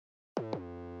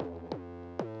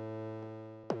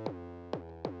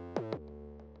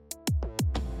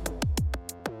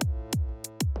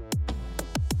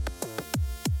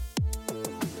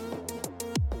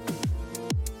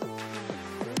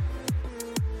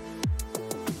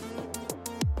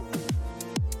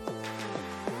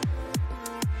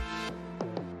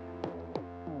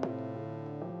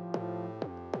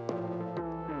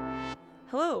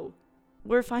hello.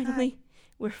 We're finally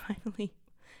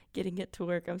getting it to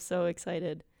work. I'm so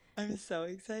excited. I'm so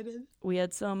excited. We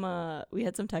had some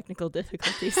technical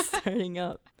difficulties starting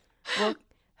up. Well,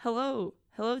 hello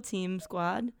team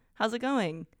squad. How's it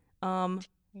going? I'm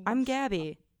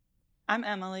Gabby. I'm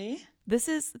Emily. This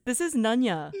is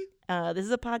Nunya. This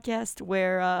is a podcast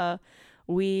where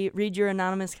we read your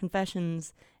anonymous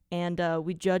confessions and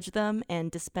we judge them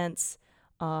and dispense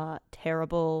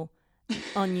terrible,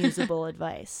 unusable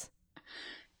advice.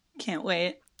 Can't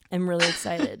wait. I'm really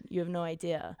excited. You have no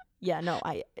idea. Yeah, no,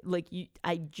 I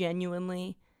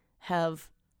genuinely have.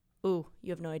 Ooh,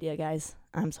 you have no idea, guys.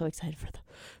 I'm so excited for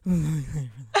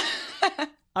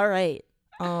All right.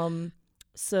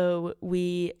 So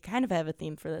we kind of have a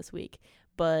theme for this week,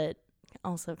 but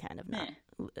also kind of not.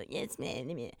 It's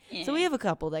me. So we have a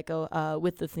couple that go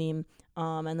with the theme,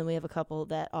 and then we have a couple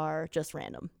that are just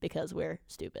random because we're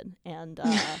stupid. And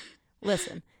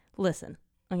listen,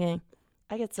 okay?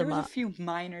 I get some. There was a few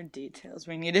minor details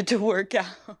we needed to work out.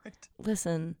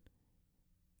 Listen,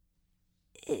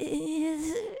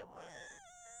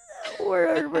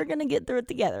 we're gonna get through it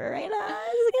together, right?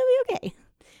 It's gonna be okay.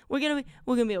 We're gonna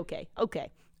be okay.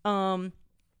 Okay.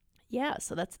 Yeah.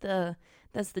 So that's the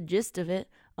gist of it.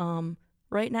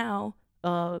 Right now,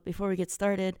 before we get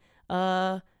started,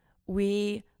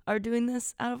 we are doing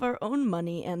this out of our own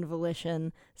money and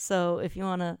volition. So if you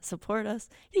want to support us,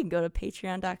 you can go to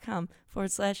patreon.com/Nunya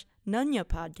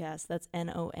podcast. That's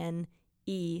Noneya.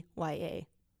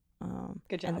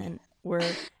 Good job. And then we're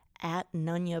at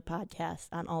Nunya podcast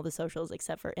on all the socials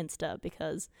except for Insta,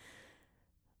 because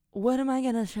what am I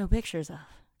going to show pictures of?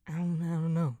 I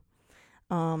don't know.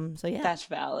 So yeah. That's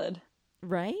valid.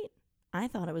 Right? I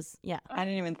thought it was, yeah. I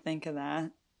didn't even think of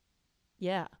that.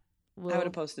 Yeah. Well, I would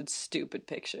have posted stupid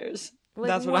pictures. like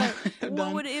That's what I would have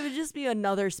done. It would just be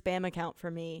another spam account for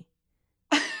me.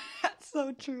 That's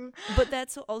so true. But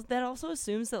that also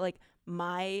assumes that like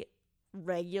my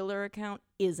regular account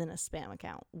isn't a spam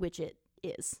account, which it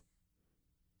is.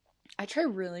 I try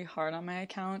really hard on my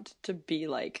account to be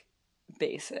like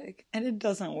basic, and it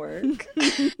doesn't work.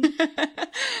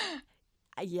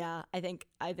 Yeah, I think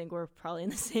we're probably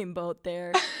in the same boat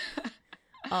there.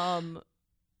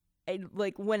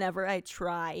 Like whenever I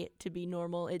try to be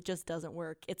normal, it just doesn't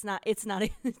work. It's not a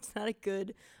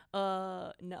good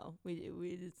no.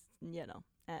 It's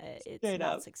Straight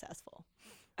not up. successful.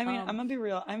 I mean, I'm gonna be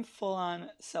real. I'm full on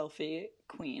selfie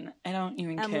queen. I don't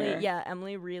even care. Yeah,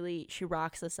 Emily really, she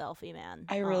rocks a selfie, man.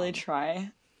 I really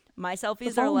try. My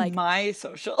selfies Follow are like my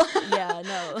social. Yeah,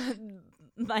 no.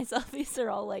 My selfies are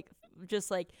all like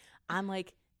just like I'm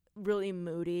like really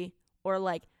moody, or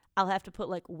like I'll have to put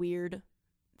like weird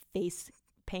face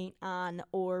paint on,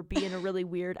 or be in a really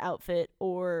weird outfit,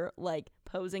 or like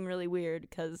posing really weird,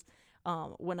 because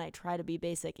when I try to be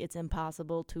basic, it's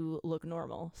impossible to look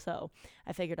normal. So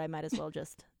I figured I might as well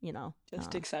just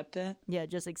Just accept it. Yeah,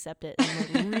 just accept it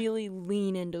and like really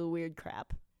lean into the weird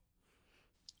crap.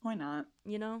 Why not?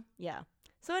 Yeah.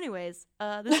 So anyways,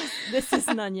 this is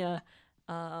Nunya.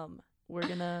 We're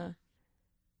gonna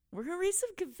read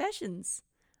some confessions.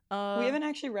 We haven't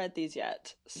actually read these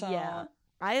yet, so yeah,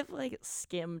 I have like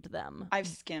skimmed them. I've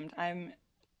skimmed. I'm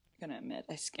gonna admit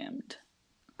I skimmed.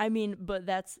 I mean, but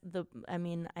I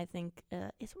think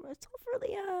it's all for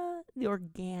the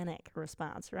organic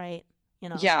response, right?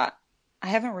 Yeah, I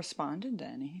haven't responded to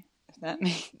any. If that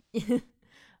means.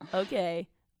 Okay.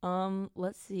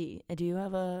 Let's see. Do you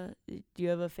have a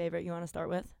favorite you want to start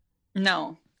with?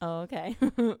 No. Oh, okay.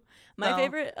 My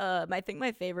favorite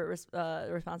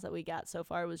response that we got so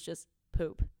far was just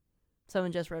poop.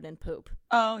 Someone just wrote in poop.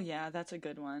 Oh yeah, that's a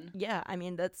good one. Yeah, I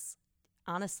mean that's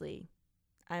honestly,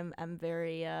 I'm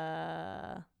very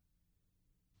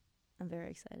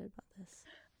excited about this.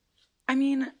 I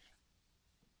mean,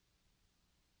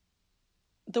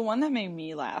 the one that made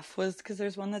me laugh was because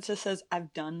there's one that just says,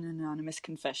 "I've done an anonymous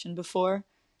confession before."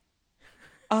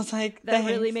 I was like, that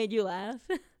really made you laugh?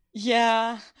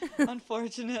 Yeah,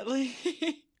 unfortunately.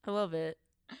 I love it.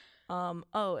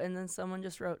 Oh, and then someone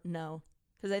just wrote no,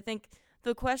 because I think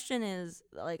the question is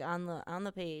like on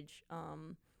the page.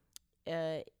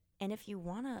 And if you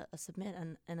wanna submit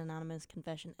an anonymous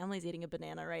confession, Emily's eating a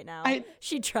banana right now.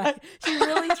 She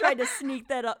really tried to sneak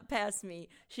that up past me.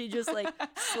 She just like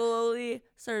slowly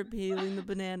started peeling the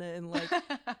banana and like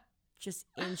just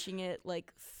inching it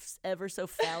like ever so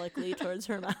phallically towards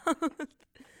her mouth.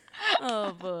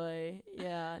 Oh boy,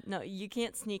 yeah. No, you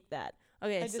can't sneak that.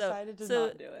 Okay, I decided to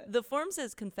not do it. The form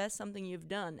says confess something you've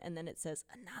done, and then it says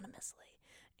anonymously.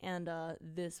 And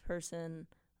this person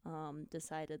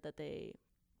decided that they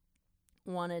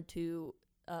wanted to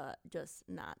just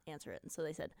not answer it, and so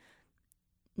they said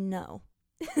no.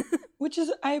 Which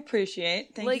is, I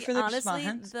appreciate. Thank you for the honestly,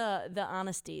 response. the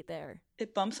honesty there.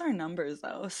 It bumps our numbers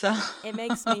though, so. It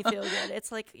makes me feel good.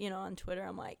 It's like, on Twitter,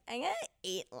 I'm like, I got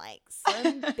 8 likes. So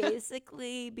I'm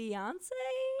basically Beyonce.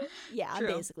 Yeah, True.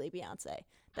 I'm basically Beyonce.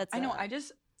 That's I know,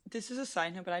 this is a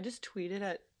side note, but I just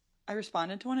I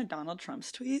responded to one of Donald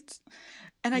Trump's tweets,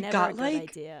 and I never got a good like,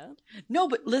 idea. no,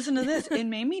 but listen to this. It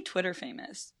made me Twitter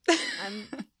famous. I'm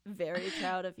very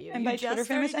proud of you. And You by just Twitter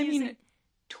famous, started I mean using-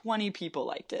 20 people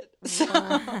liked it. So.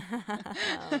 Wow.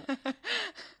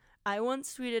 I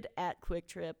once tweeted at Quick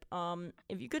Trip.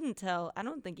 If you couldn't tell, I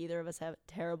don't think either of us have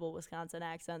terrible Wisconsin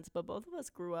accents, but both of us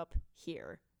grew up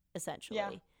here, essentially.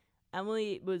 Yeah.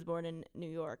 Emily was born in New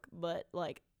York, but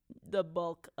like the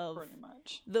bulk of Pretty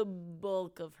much.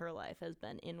 her life has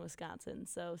been in Wisconsin.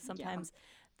 So sometimes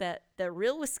that the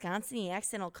real Wisconsin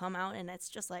accent will come out, and it's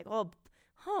just like,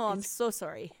 I'm so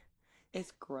sorry.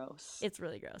 It's gross. It's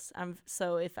really gross.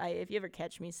 So if you ever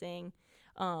catch me saying,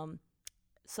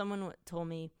 someone told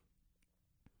me,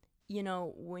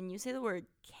 when you say the word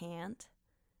can't,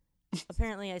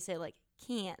 apparently I say like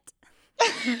can't.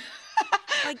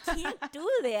 I can't do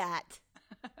that.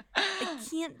 I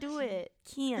can't do it.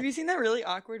 Can't. Have you seen that really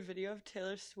awkward video of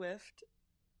Taylor Swift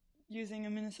using a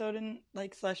Minnesotan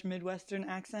 / Midwestern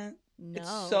accent? No.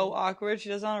 It's so awkward. She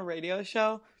does it on a radio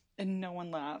show and no one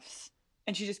laughs.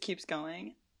 And she just keeps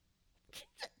going.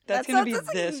 That's going to be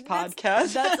this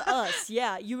podcast. That's us.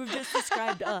 Yeah, you have just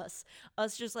described us.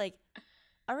 Us just like,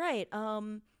 all right,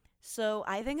 so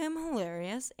I think I'm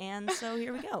hilarious, and so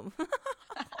here we go.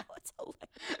 It's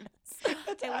hilarious.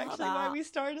 That's actually why we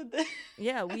started this.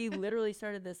 Yeah, we literally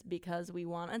started this because we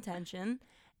want attention,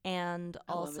 and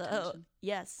also, attention.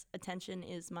 Yes, attention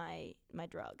is my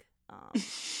drug.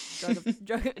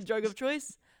 Drug of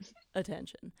choice.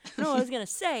 Attention. No, what I was gonna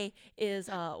say is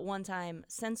one time,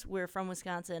 since we're from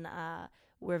Wisconsin,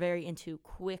 we're very into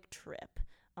Quick Trip,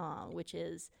 which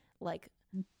is like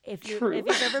if you've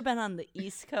ever been on the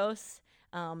East Coast,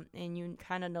 and you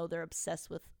kind of know they're obsessed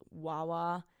with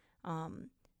Wawa, and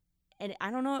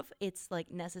I don't know if it's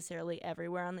like necessarily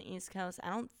everywhere on the East Coast.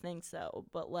 I don't think so,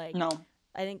 but like no,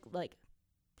 I think like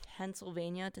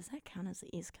Pennsylvania, does that count as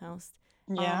the East Coast?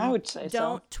 Yeah, I would say so.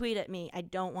 Don't tweet at me. I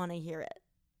don't want to hear it.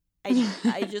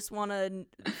 I just want to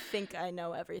think I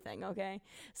know everything, okay?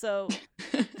 So,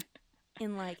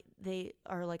 and like they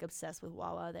are like obsessed with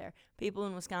Wawa there. People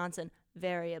in Wisconsin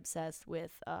very obsessed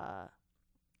with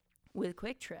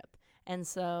Quick Trip. And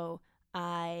so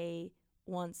I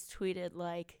once tweeted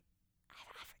like I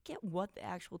forget what the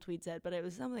actual tweet said, but it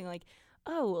was something like,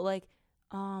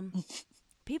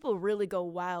 people really go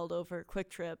wild over Quick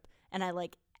Trip, and I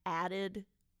like added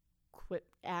Quick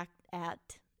Trip,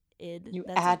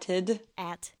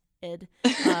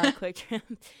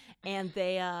 and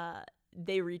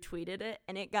they retweeted it,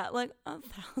 and it got like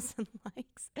 1,000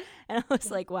 likes, and I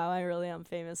was like, wow, I really am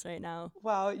famous right now.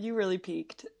 Wow, you really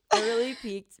peaked. I really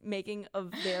peaked making a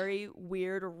very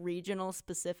weird regional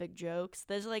specific jokes.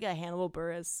 There's like a Hannibal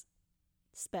Buress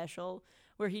special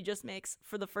where he just makes,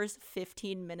 for the first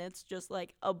 15 minutes, just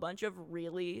like a bunch of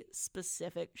really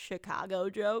specific Chicago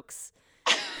jokes.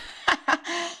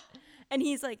 And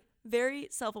he's like very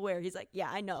self-aware. He's like, yeah,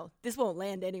 I know. This won't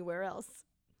land anywhere else.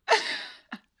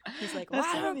 He's like, well,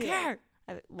 I don't care.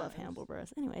 I love Hannibal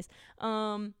Buress. Anyways,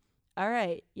 all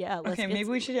right. Yeah. Okay, maybe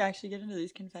we should actually get into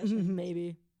these confessions.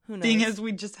 Maybe. Who knows? Being as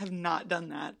we just have not done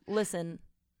that. Listen,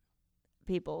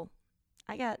 people,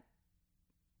 I got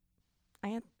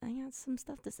some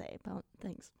stuff to say about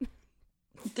things.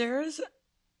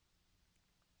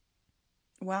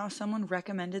 Wow, someone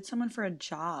recommended someone for a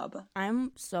job.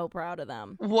 I'm so proud of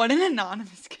them. What an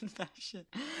anonymous confession.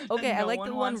 Okay, I like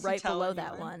the one right below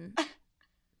that one.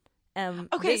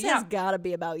 Okay, this has got to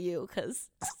be about you, because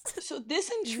so this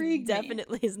intrigued me.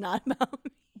 Definitely is not about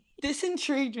me. This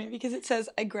intrigued me because it says,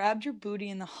 I grabbed your booty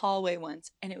in the hallway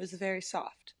once, and it was very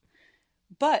soft.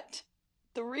 But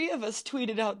 3 of us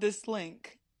tweeted out this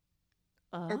link.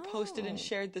 Or posted and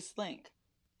shared this link.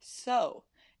 So,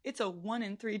 it's a 1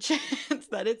 in 3 chance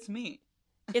that it's me.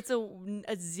 It's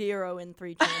a 0 in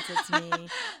 3 chance it's me.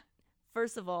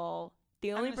 First of all,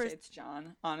 the only person... it's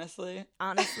John, honestly.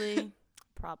 Honestly,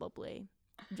 probably.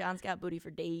 John's got booty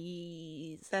for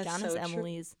days. That's John so is true.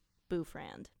 Emily's boo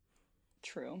friend.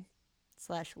 True.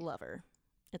 / lover.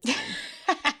 It's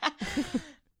fine.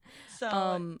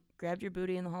 So, grabbed your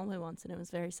booty in the hallway once, and it was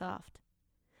very soft.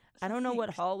 I don't know what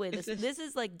hallway this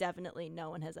is. Like definitely no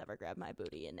one has ever grabbed my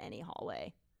booty in any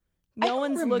hallway. No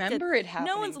one's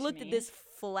looked at this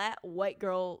flat white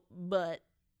girl butt.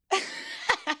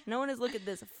 No one has looked at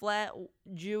this flat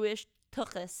Jewish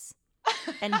tuchus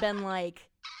and been like,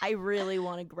 I really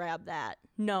want to grab that.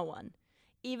 No one.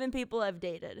 even people I've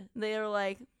dated, they are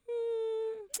like,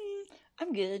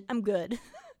 I'm good. I'm good.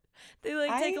 They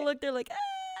like take a look. They're like,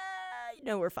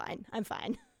 no, we're fine. I'm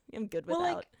fine. I'm good without.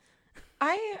 Well,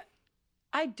 like,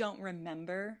 I don't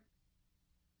remember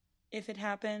if it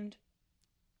happened.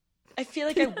 I feel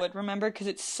like I would remember because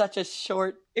it's such a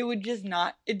short. It would just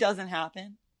not. It doesn't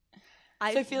happen. So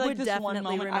I feel like this one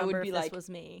moment I would be like, was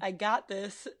me. I got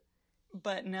this,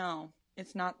 but no,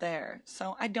 it's not there.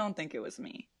 So I don't think it was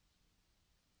me.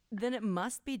 Then it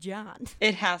must be John.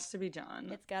 It has to be John.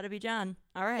 It's got to be John.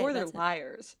 All right. Or they're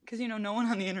liars. Because, no one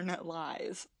on the internet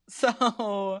lies.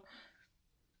 So.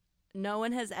 No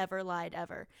one has ever lied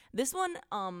ever. This one,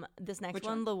 this next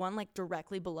one, the one like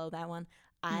directly below that one,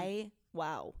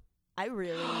 wow. I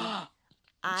really.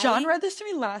 John read this to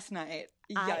me last night.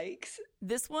 Yikes.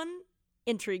 This one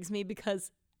intrigues me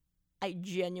because I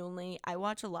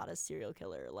watch a lot of serial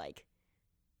killer, like.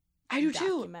 I do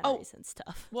too. Documentaries and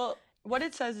stuff. Well. What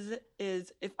it says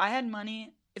is if I had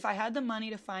the money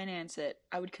to finance it,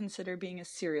 I would consider being a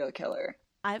serial killer.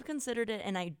 I've considered it,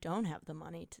 and I don't have the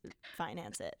money to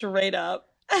finance it. Straight up.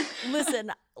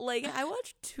 Listen, like, I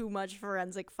watch too much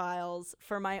Forensic Files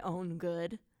for my own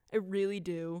good. I really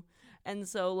do. And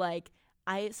so, like,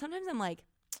 sometimes I'm like,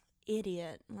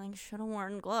 idiot. Like, should have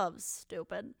worn gloves,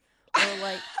 stupid. Or,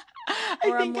 like...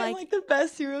 I think I'm like the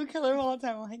best serial killer of all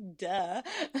time. I'm like, duh.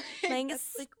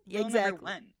 Thanks. Like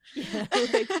exactly. Yeah,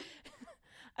 like,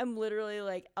 I'm literally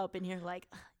like up in here like,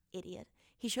 idiot.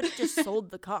 He should have just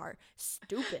sold the car.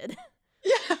 Stupid.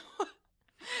 Yeah.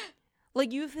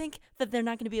 Like, you think that they're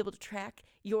not going to be able to track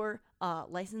your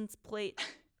license plate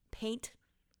paint?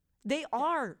 They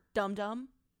are, dum-dum.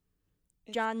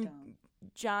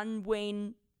 John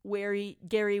Wayne,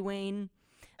 Gary Wayne.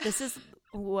 This is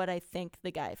what I think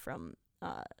the guy from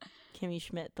Kimmy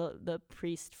Schmidt, the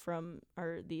priest from,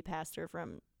 or the pastor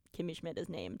from Kimmy Schmidt is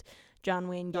named. John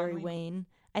Wayne, Gary Wayne.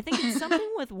 I think it's something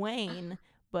with Wayne,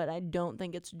 but I don't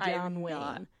think it's John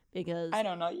Wayne. Because I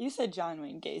don't know. You said John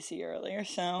Wayne Gacy earlier,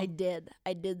 so I did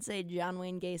say John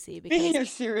Wayne Gacy. Because speaking of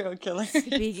serial killers.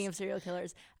 Speaking of serial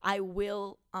killers, I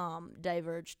will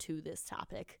diverge to this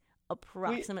topic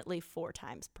approximately 4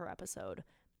 times per episode.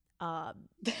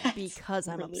 Because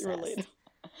I'm really obsessed. Relatable.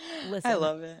 Listen, I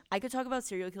love it. I could talk about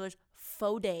serial killers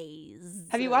for days.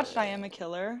 Have you watched I Am a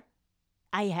Killer?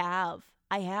 I have.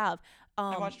 I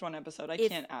watched one episode. I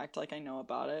can't act like I know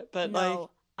about it, but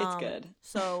it's good.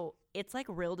 So it's like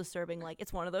real disturbing. Like,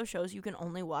 it's one of those shows you can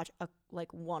only watch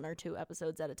like 1 or 2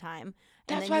 episodes at a time.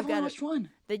 And that's why I've only watched one.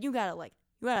 Then you gotta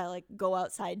go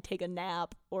outside, take a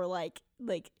nap, or like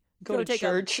go to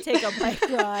church, take a bike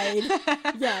ride.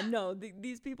 Yeah, no,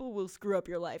 these people will screw up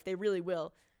your life. They really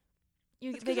will.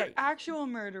 They're actual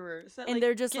murderers, that, and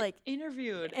they're just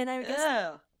interviewed. And I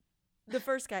guess the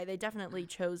first guy, they definitely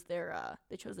chose their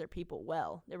people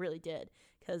well. They really did,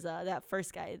 because that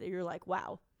first guy, you're like,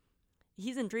 wow,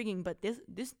 he's intriguing, but this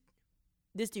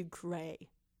dude cray,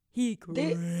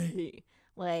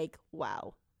 like,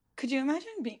 wow. Could you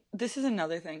imagine this is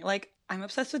another thing. Like, I'm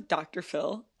obsessed with Dr.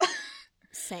 Phil.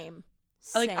 Same.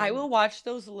 Like, I will watch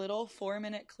those little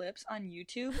 4-minute clips on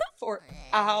YouTube for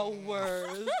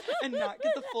hours and not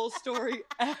get the full story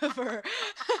ever.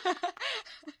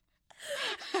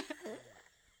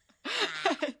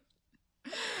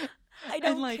 I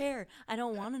don't care. I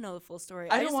don't want to know the full story.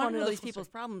 I just want to know these people's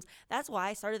problems. That's why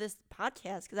I started this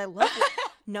podcast, because I love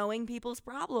knowing people's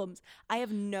problems. I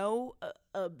have no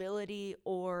ability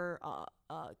or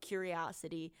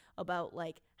curiosity about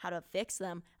like how to fix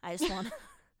them. I just want.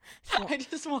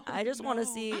 I just want to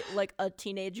see like a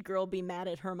teenage girl be mad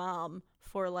at her mom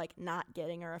for like not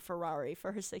getting her a Ferrari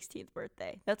for her 16th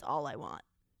birthday. That's all I want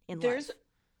in life.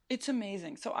 It's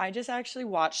amazing. So I just actually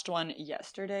watched one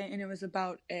yesterday, and it was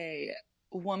about a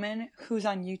woman who's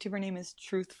on YouTube. Her name is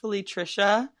Truthfully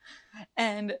Trisha,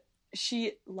 and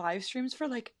she live streams for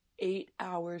like 8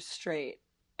 hours straight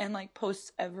and like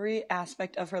posts every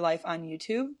aspect of her life on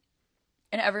YouTube,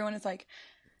 and everyone is like,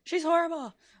 she's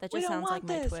horrible. That just sounds like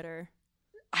my Twitter.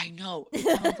 I know. It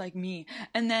sounds like me.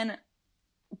 And then,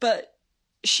 but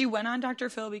she went on Dr.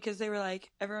 Phil because they were like,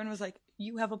 everyone was like,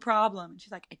 you have a problem. And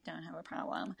she's like, I don't have a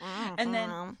problem. And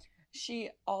then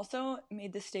she also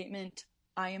made the statement,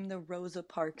 I am the Rosa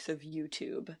Parks of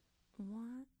YouTube.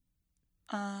 What?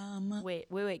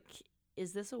 Wait.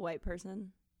 Is this a white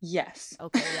person? Yes.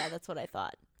 Okay, yeah, that's what I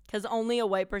thought. Because only a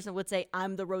white person would say,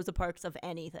 I'm the Rosa Parks of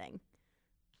anything.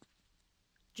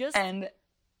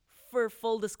 For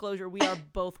full disclosure, we are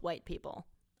both white people.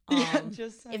 Yeah,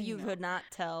 just so if you could not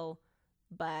tell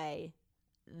by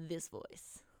this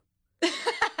voice.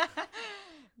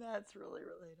 That's really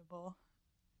relatable.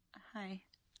 Hi.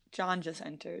 John just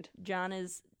entered.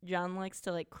 John likes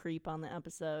to like creep on the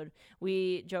episode.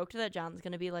 We joked that John's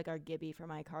gonna be like our Gibby from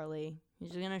iCarly. He's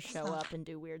just gonna show up and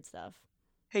do weird stuff.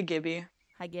 Hey, Gibby.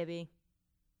 Hi, Gibby.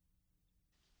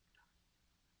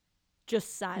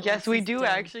 Just silence. Yes, we do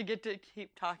actually get to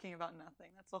keep talking about nothing.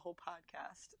 That's the whole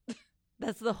podcast.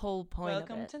 That's the whole point of it.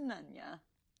 Welcome to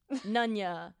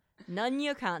Nunya.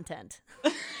 Nunya content.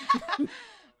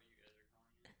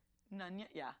 Nunya,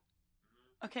 yeah.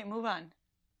 Okay, move on.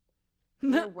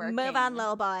 Move on,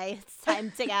 little boy. It's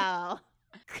time to go.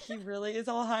 He really is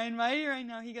all high and mighty right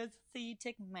now. He goes, so you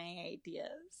took my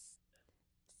ideas.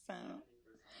 So,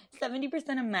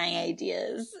 70% of my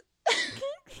ideas.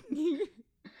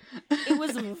 It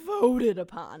was voted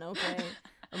upon, okay?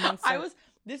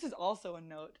 This is also a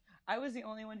note. I was the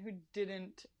only one who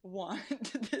didn't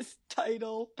want this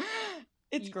title.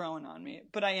 It's growing on me,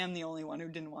 but I am the only one who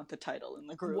didn't want the title in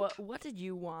the group. What did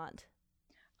you want?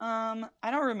 I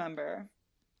don't remember.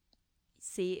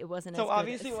 See, it wasn't so as good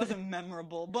obviously it wasn't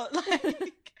memorable, but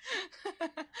like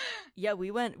yeah,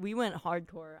 we went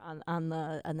hardcore on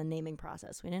the naming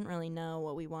process. We didn't really know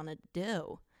what we wanted to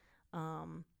do.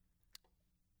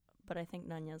 But I think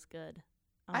Nunya's good.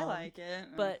 I like it.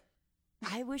 But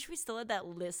I wish we still had that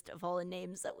list of all the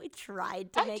names that we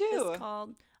tried to make this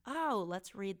called. Oh,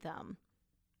 let's read them.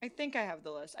 I think I have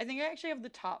the list. I think I actually have the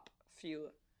top few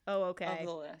of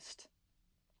the list.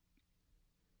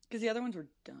 Because the other ones were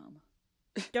dumb.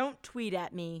 Don't tweet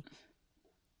at me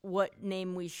what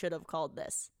name we should have called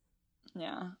this.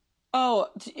 Yeah. Oh,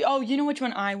 you know which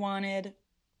one I wanted?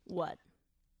 What?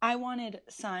 I wanted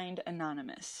Signed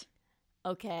Anonymous.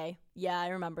 Okay. Yeah, I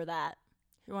remember that.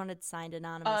 You wanted Signed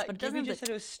Anonymous, but it doesn't. Just said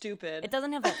it was stupid. It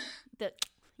doesn't have the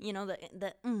you know,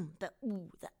 the ooh, the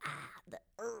ah,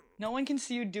 No one can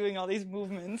see you doing all these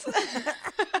movements.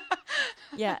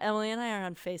 Yeah, Emily and I are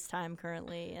on FaceTime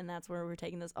currently, and that's where we're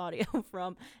taking this audio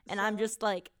from. And I'm just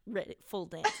like full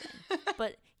dancing,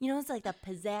 but you know, it's like the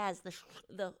pizzazz, the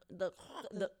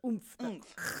oomph,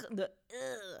 the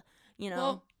you know.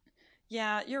 Well,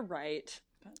 yeah, you're right.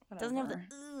 It doesn't have the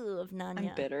of Nunya.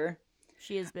 I'm bitter.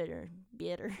 She is bitter.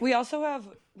 We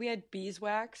had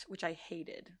beeswax, which I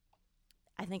hated.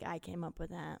 I think I came up with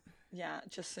that. Yeah,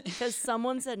 just because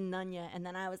someone said Nunya, and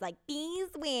then I was like,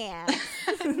 beeswax.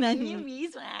 Nunya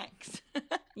beeswax.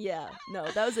 Yeah, no,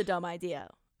 that was a dumb idea.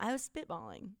 I was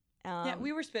spitballing. Yeah,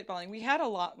 we were spitballing. We had a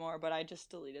lot more, but I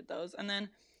just deleted those. And then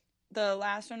the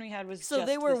last one we had was so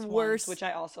they were worse, which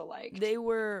I also liked. They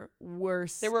were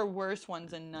worse. There were worse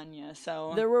ones than Nunya.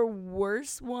 So there were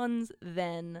worse ones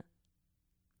than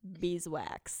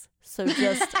beeswax. So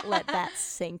just let that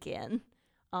sink in.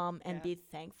 And be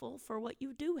thankful for what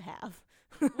you do have.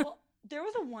 Well, there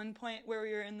was one point where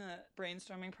we were in the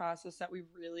brainstorming process that we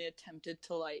really attempted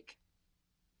to like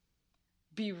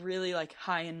be really like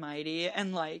high and mighty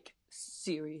and like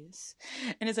serious.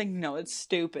 And it's like, no, it's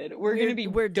stupid. We're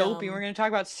dopey. We're gonna talk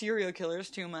about serial killers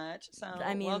too much. So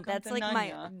I mean, that's like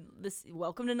Nunya.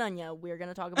 Welcome to Nunya. We're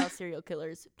gonna talk about serial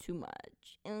killers too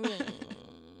much.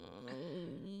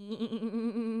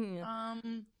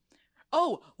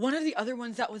 Oh, one of the other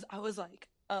ones I was like,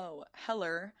 oh,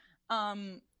 Heller.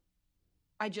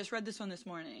 I just read this one this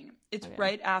morning. It's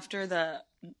right after the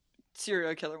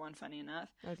serial killer one, funny enough.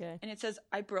 Okay. And it says,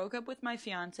 I broke up with my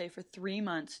fiance for 3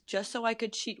 months just so I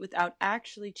could cheat without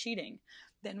actually cheating.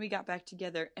 Then we got back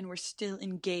together and we're still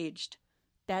engaged.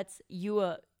 That's you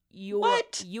a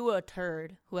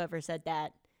turd, whoever said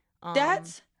that.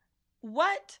 That's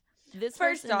what?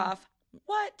 First off,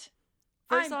 what?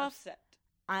 I'm upset.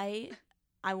 I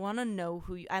want to know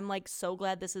who you... I'm, like, so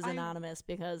glad this is anonymous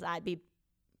because I'd be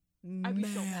so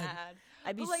mad.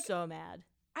 I'd be so mad.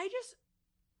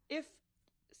 If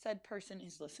said person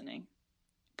is listening,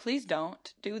 please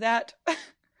don't do that.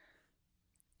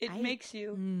 It makes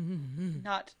you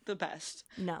not the best.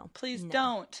 No. Please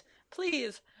don't.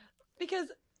 Please.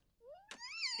 Because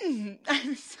I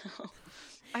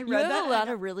read you have a lot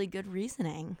of really good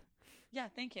reasoning. Yeah,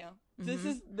 thank you.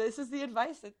 Mm-hmm. This is the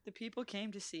advice that the people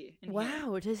came to see.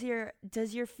 Wow, does your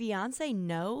fiance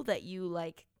know that you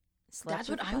like slept? That's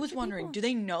what I was wondering. People? Do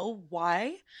they know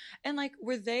why? And like,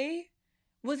 was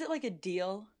it like a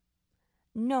deal?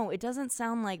 No, it doesn't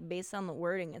sound like based on the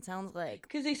wording. It sounds like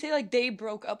because they say like they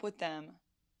broke up with them,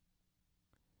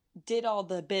 did all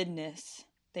the business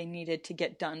they needed to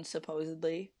get done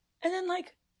supposedly, and then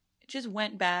like it just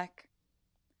went back.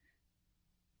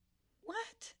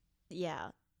 What? Yeah,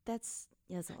 that's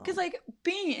because like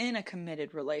being in a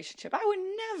committed relationship, I would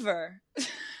never.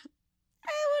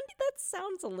 That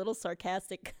sounds a little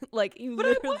sarcastic. Like you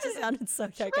literally just sounded so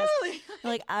sarcastic. Really?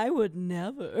 Like I would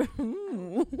never.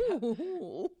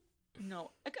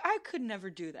 No, I could never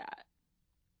do that.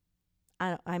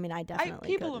 I mean, I definitely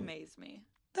people couldn't. amaze me.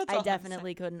 That's all I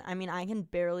definitely couldn't. I mean, I can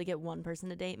barely get one person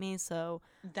to date me, so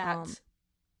that's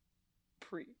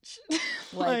preach.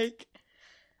 like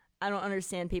I don't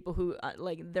understand people who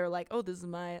like they're like, oh, this is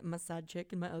my side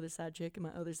chick and my other side chick and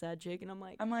my other side chick, and I'm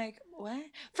like, what?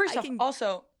 First off,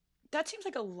 also, that seems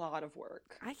like a lot of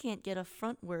work. I can't get a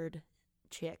frontward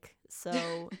chick,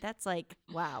 so that's like,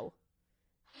 wow.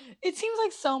 It seems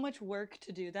like so much work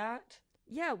to do that.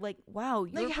 Yeah, like, wow,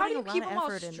 you're like, how do you putting keep a them lot all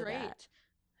of effort into straight? that.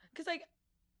 Because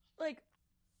like,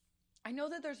 I know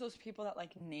that there's those people that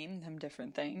like name them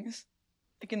different things,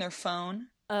 like in their phone.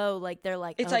 Oh, like they're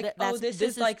like, it's this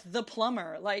is like the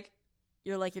plumber. Like,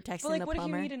 you're like you're texting but like, the what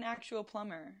plumber. if you need an actual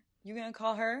plumber? You gonna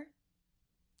call her?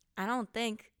 I don't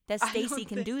think that Stacy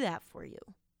can do that for you.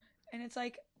 And it's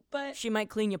like, but she might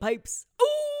clean your pipes. Ooh.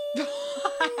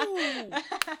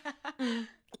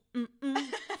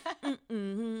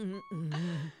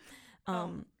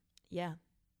 Yeah.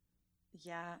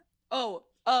 Yeah. Oh,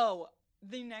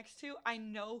 the next two, I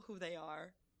know who they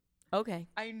are. Okay.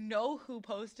 I know who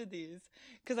posted these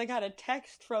because I got a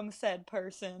text from said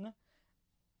person.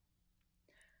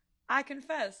 I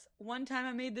confess, one time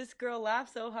I made this girl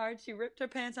laugh so hard she ripped her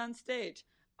pants on stage.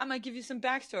 I might give you some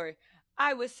backstory.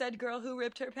 I was said girl who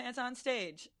ripped her pants on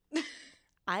stage.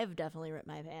 I've definitely ripped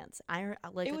my pants.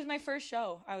 It was my first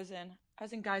show I was in. I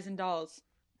was in Guys and Dolls.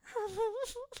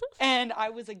 And I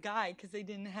was a guy because they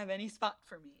didn't have any spot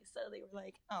for me. So they were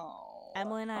like, oh.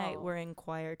 Emily and I were in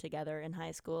choir together in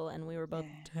high school, and we were both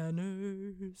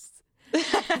tenors.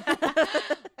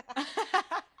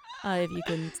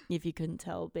 If you couldn't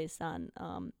tell based on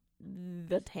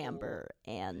the timbre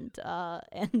and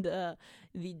the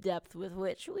depth with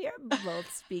which we are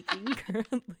both speaking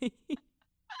currently.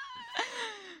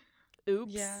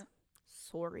 Oops. Yeah.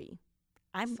 Sorry.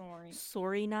 I'm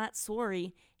sorry, not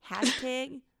sorry.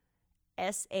 Hashtag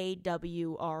SAWRY,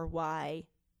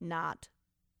 not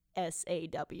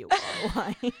SAWRY.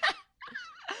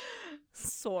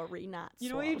 Sorry, not sorry. You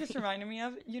know what you just reminded me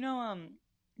of? You know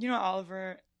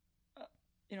Oliver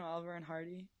and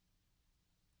Hardy?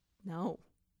 No.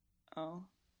 Oh,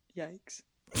 yikes.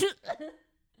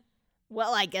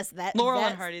 Well, I guess that Laurel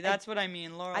and Hardy. That's what I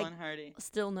mean. Laurel and Hardy.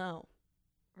 Still no.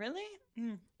 Really?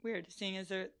 Weird. Seeing as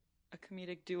they're a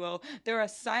comedic duo. They're a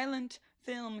silent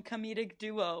film comedic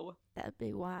duo. That'd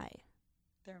be why.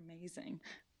 They're amazing.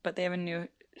 But they have a new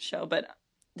show. But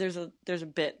there's a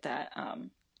bit that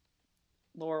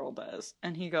Laurel does,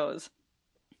 and he goes,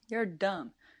 "You're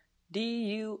dumb.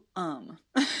 D-U. And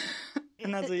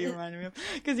that's what you reminded me of.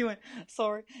 Because you went,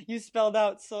 sorry. You spelled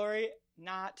out sorry.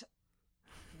 Not.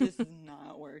 This is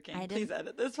not working. Please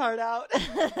edit this part out.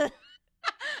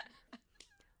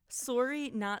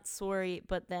 Sorry, not sorry,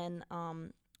 but then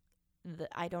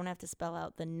I don't have to spell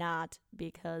out the not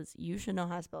because you should know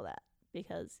how to spell that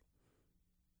because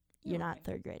you're not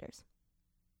third graders.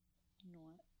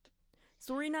 Not.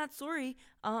 Sorry, not sorry.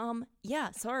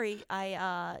 Yeah, sorry.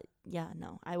 I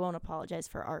won't apologize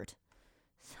for art.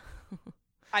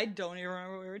 I don't even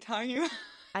remember what we were talking about.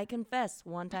 I confess,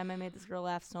 one time I made this girl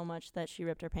laugh so much that she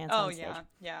ripped her pants on stage. Oh,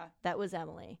 yeah. That was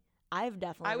Emily. I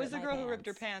was the girl who ripped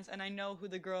her pants, and I know who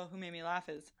the girl who made me laugh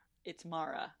is. It's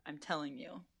Mara. I'm telling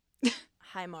you.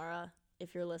 Hi, Mara.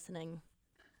 If you're listening,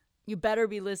 you better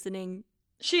be listening.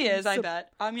 She is, I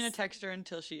bet. I'm going to text her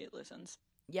until she listens.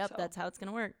 Yep, that's how it's going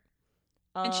to work.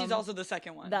 And she's also the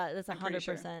second one. That's 100%.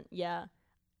 Sure. Yeah.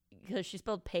 Because she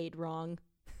spelled paid wrong.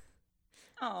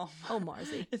 Oh,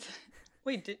 Marzi.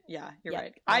 Wait, you're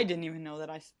right. I didn't even know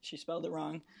that she spelled it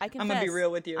wrong. I'm going to be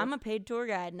real with you. I'm a paid tour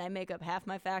guide, and I make up half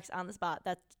my facts on the spot.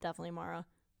 That's definitely Mara.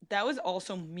 That was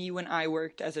also me when I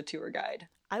worked as a tour guide.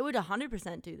 I would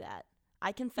 100% do that.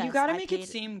 I confess. You got to make it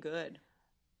seem good.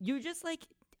 You just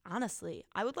honestly,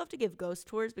 I would love to give ghost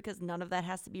tours because none of that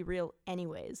has to be real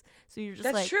anyways. So you're just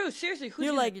That's true. Seriously, who's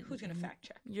going to fact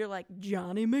check? You're like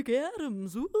Johnny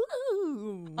McAdams.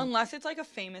 Ooh. Unless it's like a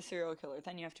famous serial killer,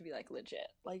 then you have to be like legit.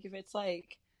 Like if it's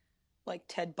like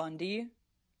Ted Bundy,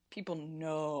 people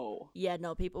know. Yeah,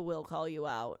 no, people will call you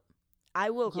out. I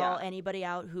will call anybody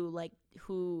out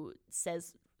who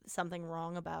says something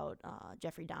wrong about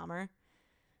Jeffrey Dahmer.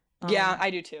 Yeah, I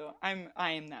do too. I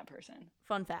am that person.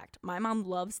 Fun fact: my mom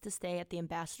loves to stay at the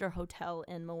Ambassador Hotel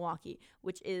in Milwaukee,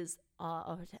 which is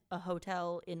a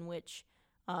hotel in which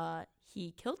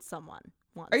he killed someone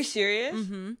once. Are you serious?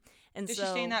 Mm-hmm. And Did she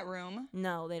stay in that room?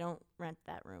 No, they don't rent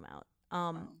that room out.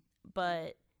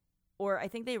 Or I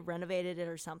think they renovated it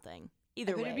or something.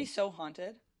 Either way, it'd be so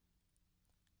haunted.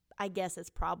 I guess it's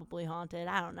probably haunted.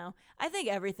 I don't know. I think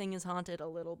everything is haunted a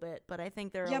little bit, but I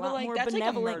think there are a but lot like more that's like a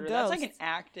benevolent murder. ghosts. That's like an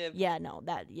active. Yeah, no,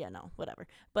 whatever.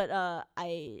 But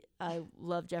I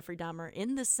love Jeffrey Dahmer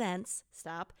in the sense.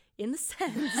 Stop. In the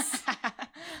sense.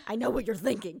 I know what you're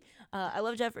thinking. I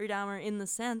love Jeffrey Dahmer in the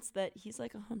sense that he's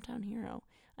like a hometown hero.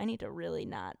 I need to really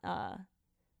not Stop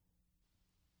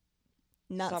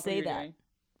say that. Doing.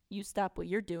 You stop what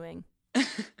you're doing.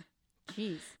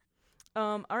 Jeez.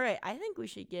 All right. I think we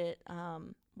should get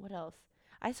what else?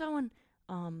 I saw one.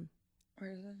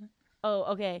 Where is it? Oh,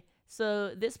 okay.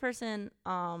 So this person,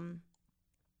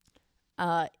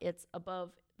 it's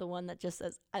above the one that just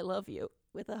says "I love you"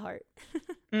 with a heart.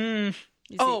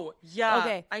 Oh yeah.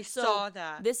 Okay. I saw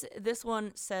that. This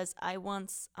one says, "I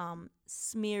once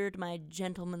smeared my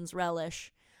gentleman's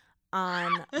relish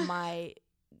on my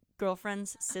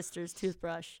girlfriend's sister's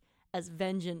toothbrush as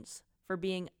vengeance for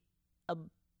being a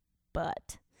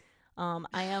butt."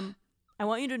 I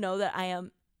want you to know that I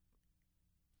am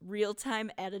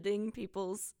real-time editing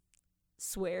people's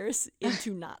swears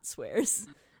into not swears.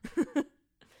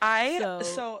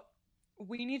 So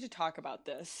we need to talk about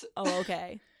this. Oh,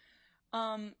 okay.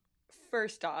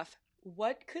 First off,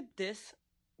 what could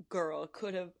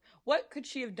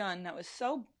she have done that was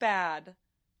so bad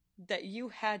that you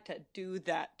had to do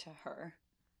that to her?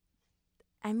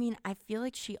 I mean, I feel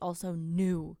like she also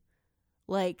knew.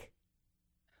 Like,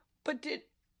 but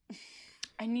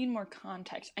I need more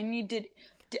context. I need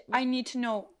to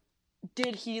know,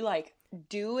 did he like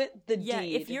do it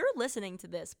deed? If you're listening to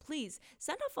this, please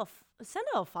send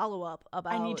a follow-up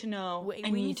about. I need to know. I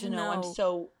need to know. I'm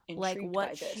so intrigued like what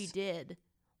by this. She did.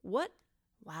 What?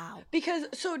 Wow. Because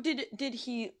so did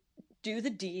he do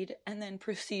the deed and then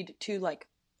proceed to like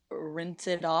rinse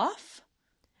it off?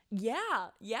 Yeah,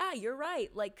 you're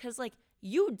right. Like, cause like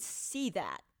you'd see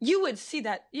that. You would see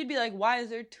that. You'd be like, "Why is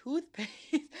there toothpaste?"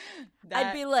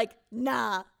 I'd be like,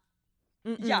 "Nah."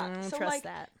 Yeah, so trust like,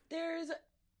 that.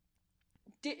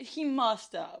 He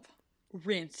must have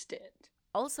rinsed it.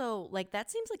 Also, like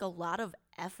that seems like a lot of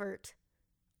effort.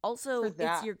 Also,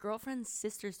 it's your girlfriend's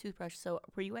sister's toothbrush. So,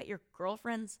 were you at your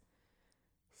girlfriend's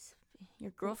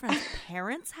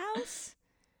parents' house?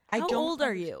 How old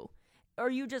are you?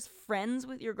 Are you just friends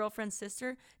with your girlfriend's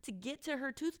sister? To get to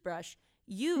her toothbrush,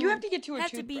 you have to get to her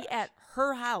had to be at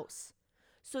her house.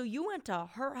 So you went to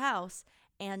her house,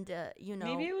 and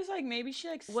maybe it was like maybe she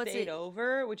like stayed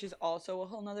over, which is also a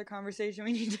whole nother conversation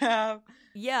we need to have.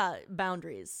 Yeah,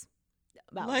 boundaries.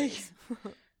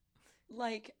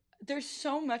 Like there's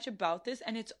so much about this,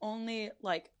 and it's only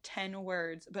like 10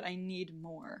 words, but I need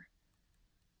more.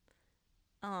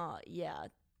 Yeah.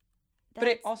 But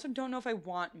I also don't know if I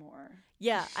want more.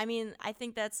 Yeah, I mean, I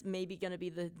think that's maybe going to be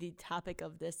the topic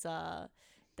of this, I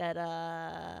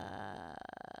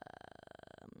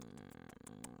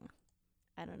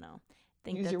don't know.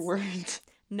 Use your words.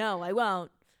 No, I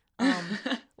won't.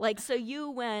 Like, so you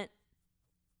went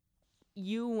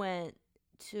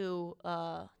to,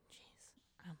 jeez,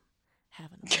 I'm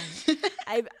having a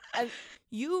moment.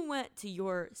 You went to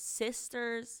your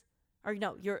sister's, or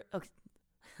no, okay.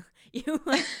 You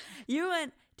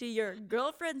went to your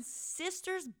girlfriend's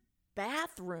sister's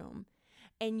bathroom,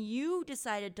 and you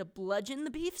decided to bludgeon the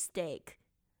beefsteak.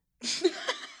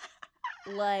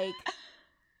 like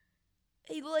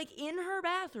in her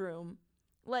bathroom.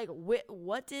 Like,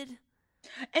 what did?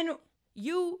 And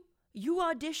you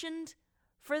auditioned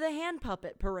for the hand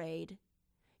puppet parade.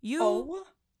 Oh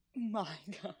my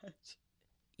gosh.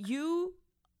 You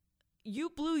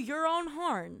blew your own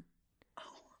horn.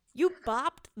 You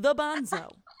bopped the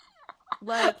bonzo.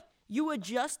 Like, you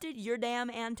adjusted your damn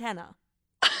antenna.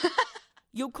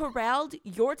 You corralled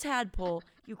your tadpole.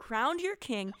 You crowned your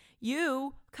king.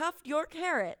 You cuffed your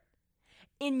carrot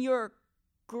in your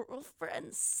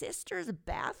girlfriend's sister's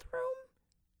bathroom?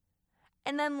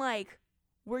 And then, like,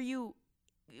 were you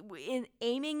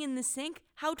aiming in the sink?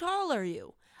 How tall are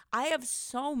you? I have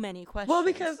so many questions. Well,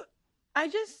 because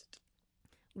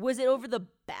Was it over the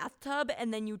bathtub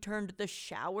and then you turned the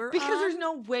shower on? Because there's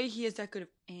no way he has that good of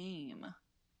aim.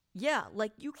 Yeah,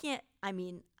 like you can't, I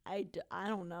mean, I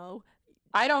don't know.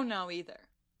 I don't know either.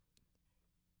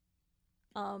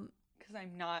 Because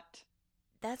I'm not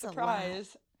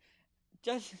surprised.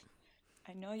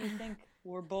 I know you think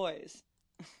we're boys.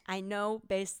 I know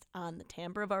based on the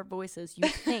timbre of our voices, you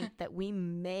think that we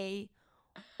may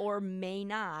or may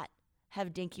not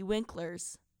have dinky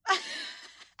winklers.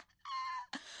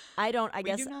 I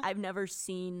guess I've never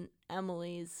seen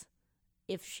Emily's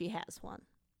if she has one.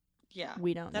 Yeah.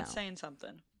 We don't know. That's saying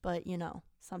something. But,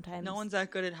 sometimes. No one's that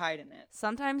good at hiding it.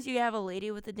 Sometimes you have a lady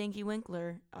with a dinky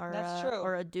winkler. Or that's true.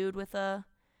 Or a dude with a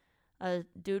a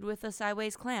dude with a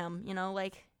sideways clam, you know,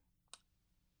 like,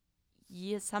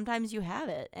 sometimes you have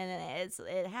it, and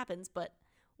it happens, but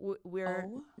we're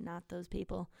not those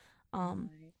people. Oh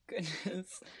my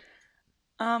goodness.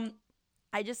 I'm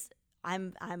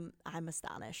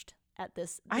astonished at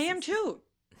this. I am too.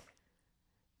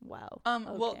 Wow.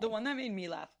 Well, the one that made me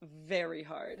laugh very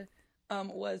hard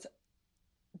was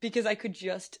because I could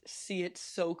just see it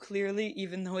so clearly,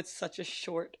 even though it's such a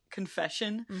short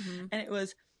confession. Mm-hmm. And it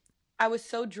was, I was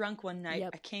so drunk one night,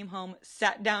 I came home,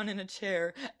 sat down in a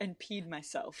chair, and peed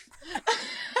myself.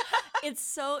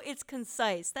 It's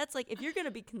concise. That's like, if you're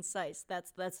gonna be concise,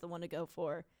 that's the one to go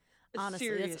for. Honestly,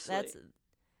 Seriously. that's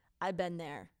I've been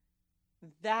there.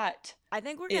 That I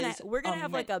think we're gonna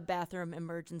have like a bathroom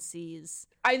emergencies.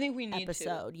 I think we need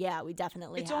episode. To. Yeah, we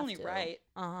definitely. It's have only to. right.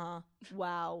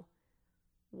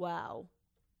 Wow.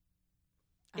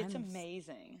 It's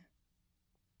amazing.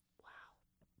 Wow.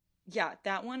 Yeah,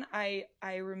 that one I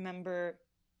remember.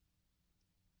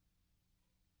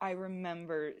 I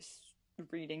remember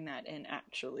reading that and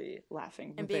actually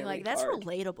laughing and being like, "That's hard.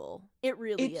 Relatable." It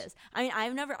really is. I mean,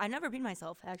 I've never peed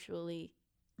myself actually.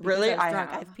 Really, I have.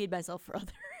 I've peed myself for other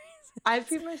reasons. I've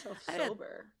peed myself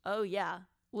sober. Oh yeah.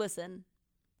 Listen,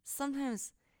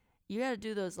 sometimes you got to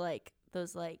do those like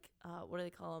what do they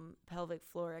call them? Pelvic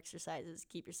floor exercises.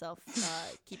 Keep yourself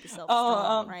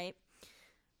strong, right?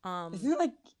 Isn't it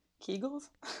like Kegels?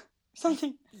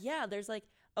 Something. Yeah, there's like,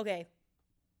 okay.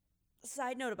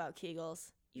 Side note about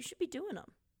Kegels. You should be doing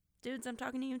them. Dudes, I'm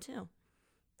talking to you too.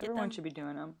 Everyone should be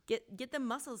doing them. Get the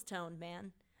muscles toned,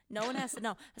 man. No one has to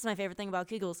know. That's my favorite thing about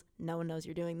Kegels. No one knows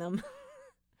you're doing them.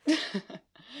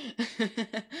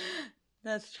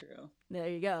 That's true. There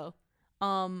you go.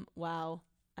 Wow.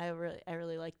 I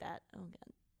really like that. Oh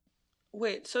god.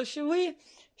 Wait, so should we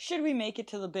make it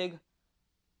to the big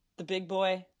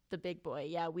boy? The big boy.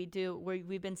 Yeah, we do.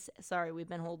 We've been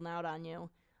holding out on you.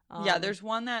 Yeah, there's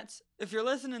one that's, if you're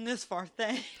listening this far,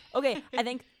 thanks. Okay, I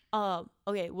think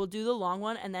okay, we'll do the long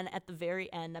one, and then at the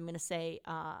very end I'm gonna say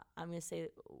a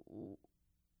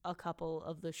couple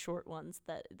of the short ones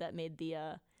that made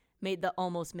the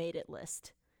almost made it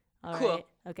list. All cool. Right?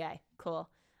 Okay, cool.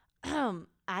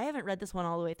 I haven't read this one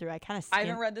all the way through. I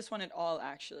haven't read this one at all,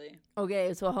 actually.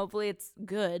 Okay, so hopefully it's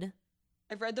good.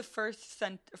 I've read the first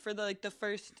the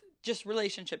first just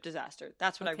relationship disaster.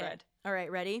 That's what I read. All right,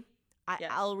 ready?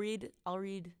 Yes. I'll read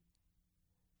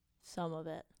some of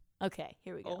it. Okay,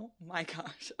 here we go. Oh my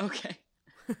gosh. Okay.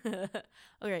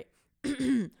 All right.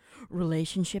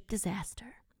 Relationship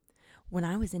disaster. When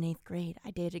I was in 8th grade,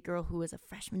 I dated a girl who was a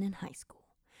freshman in high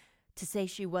school. To say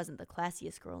she wasn't the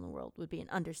classiest girl in the world would be an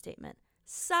understatement.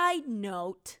 Side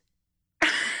note.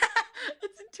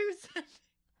 It's in 2 seconds.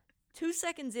 2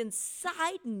 seconds in.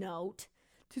 Side note.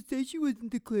 To say she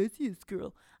wasn't the classiest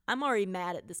girl. I'm already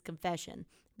mad at this confession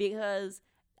because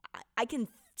I can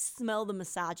smell the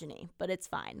misogyny, but it's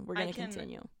fine. We're going to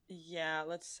continue. Yeah,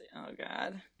 let's see. Oh,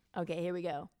 God. Okay, here we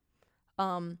go.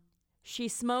 She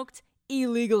smoked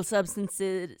illegal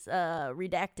substances,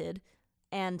 redacted,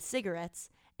 and cigarettes,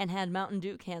 and had Mountain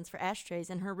Dew cans for ashtrays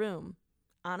in her room.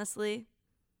 Honestly,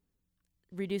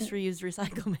 reduce, reuse,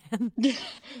 recycle, man.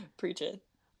 Preach it.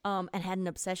 And had an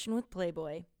obsession with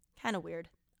Playboy. Kind of weird.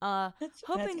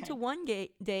 Hoping to one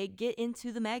day get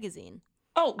into the magazine.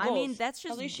 Oh, goals. I mean, that's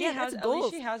just, at least she has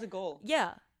a goal.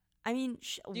 Yeah. I mean,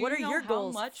 what are your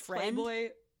goals, how much friend? Playboy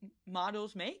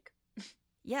models make?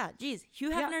 Yeah, geez.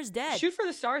 Hugh Hefner's dead. Shoot for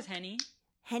the stars, Henny.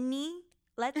 Henny,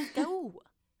 let's go.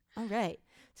 All right.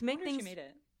 To make things... She made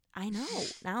it. I know.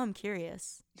 Now I'm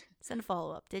curious. Send a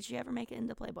follow-up. Did she ever make it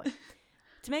into Playboy?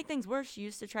 To make things worse, she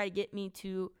used to try to get me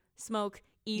to smoke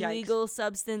illegal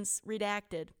substance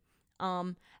redacted.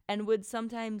 And would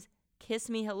sometimes kiss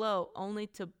me hello, only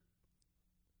to...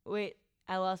 Wait,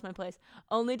 I lost my place.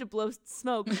 Only to blow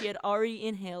smoke she had already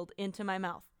inhaled into my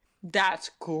mouth. That's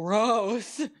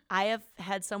gross. I have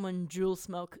had someone jewel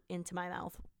smoke into my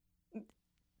mouth.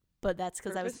 But that's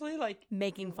because I was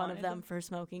making fun of them for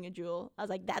smoking a jewel. I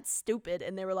was like, that's stupid.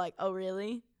 And they were like, oh,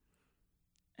 really?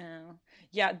 Oh.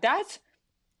 Yeah, that's...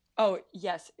 Oh,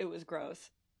 yes, it was gross.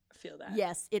 I feel that.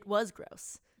 Yes, it was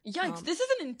gross. Yikes, this is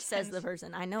an intense says the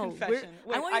person. I know. Confession.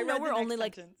 I want you to know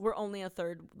we're only a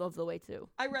third of the way through.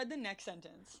 I read the next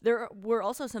sentence. There were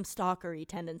also some stalkery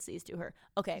tendencies to her.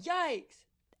 Okay. Yikes.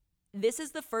 This is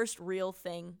the first real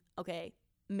thing. Okay.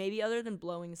 Maybe other than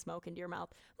blowing smoke into your mouth.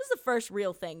 This is the first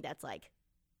real thing that's like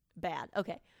bad.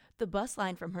 Okay. The bus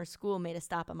line from her school made a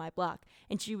stop on my block,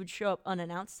 and she would show up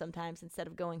unannounced sometimes instead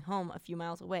of going home a few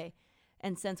miles away.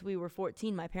 And since we were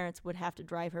 14, my parents would have to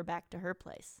drive her back to her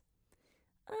place.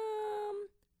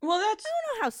 Well, that's... I don't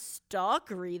know how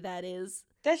stalkery that is.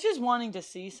 That's just wanting to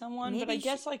see someone, but I Maybe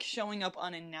guess like showing up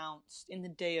unannounced in the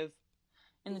day of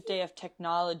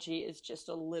technology is just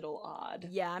a little odd.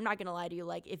 Yeah, I'm not gonna lie to you.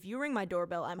 Like, if you ring my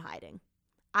doorbell, I'm hiding.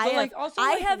 But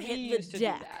I have hit the used to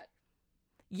deck. do that.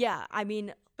 Yeah, I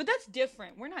mean, but that's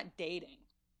different. We're not dating.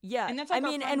 Yeah, and that's like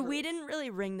and we didn't really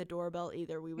ring the doorbell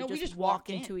either. We would just walk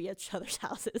into each other's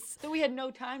houses. So we had no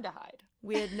time to hide.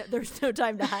 There's no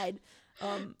time to hide.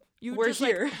 We're just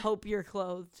here. Like, hope you're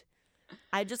clothed.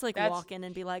 I just like walk in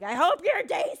and be like, I hope you're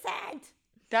decent.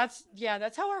 That's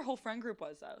how our whole friend group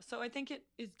was though. So I think it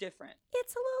is different.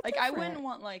 It's a little like different. I wouldn't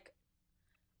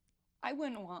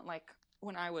want like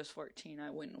when I was 14, I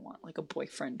wouldn't want like a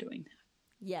boyfriend doing that.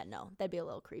 Yeah, no, that'd be a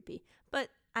little creepy. But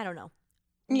I don't know.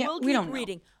 Yeah, we don't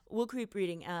reading. Know. We'll keep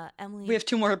reading. Emily. We have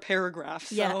 2 more paragraphs.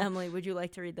 So. Yeah, Emily, would you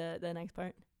like to read the next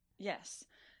part? Yes.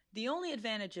 The only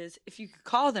advantages, if you could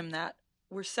call them that,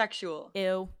 were sexual.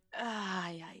 Ew.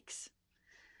 Yikes.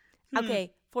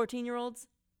 Okay, 14-year-olds,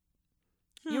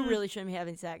 you really shouldn't be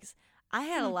having sex. I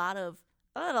had a lot of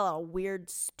weird,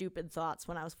 stupid thoughts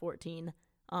when I was 14.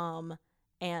 And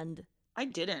I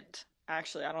didn't,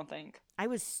 actually, I don't think. I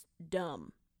was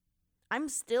dumb. I'm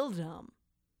still dumb.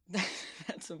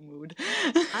 That's a mood.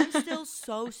 I'm still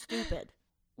so stupid.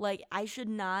 Like, I should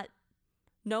not.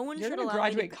 No one should allow me to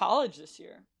graduate college this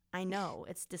year. I know,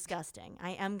 it's disgusting. I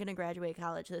am gonna graduate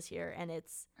college this year, and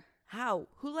it's how?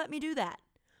 Who let me do that?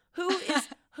 Who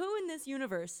in this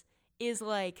universe is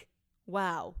like,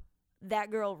 wow, that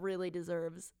girl really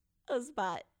deserves a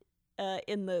spot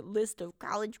in the list of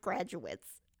college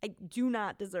graduates. I do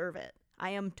not deserve it. I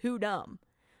am too dumb.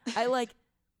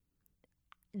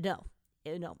 No,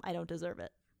 I don't deserve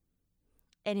it.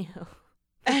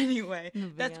 Anyway,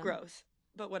 that's gross,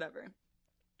 but whatever.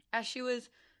 As she was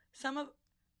some of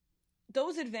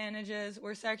those advantages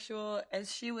were sexual,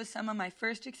 as she was some of my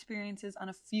first experiences on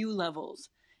a few levels,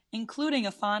 including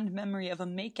a fond memory of a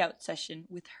makeout session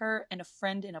with her and a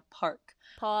friend in a park.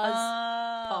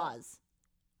 Pause.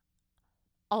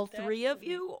 All 3 of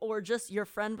you, or just your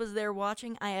friend was there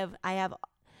watching? I have.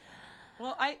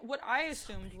 Well, what I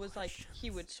assumed was like he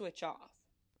would switch off.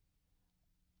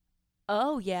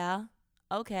 Oh yeah,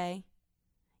 okay,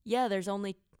 yeah.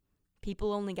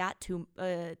 People only got 2.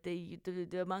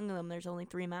 Among them, there's only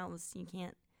 3 mouths. You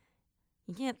can't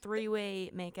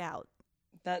 3-way make out.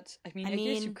 I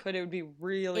guess you could. It would be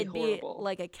really horrible. Be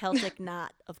like a Celtic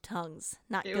knot of tongues.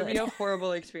 Not good. It would be a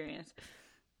horrible experience.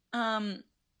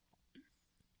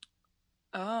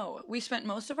 We spent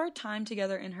most of our time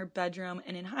together in her bedroom,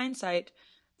 and in hindsight,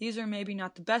 these are maybe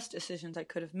not the best decisions I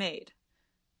could have made.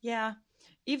 Yeah.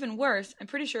 Even worse, I'm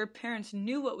pretty sure parents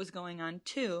knew what was going on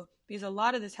too, because a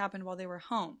lot of this happened while they were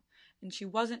home, and she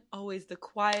wasn't always the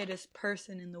quietest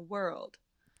person in the world.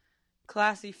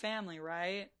 Classy family,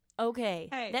 right? Okay,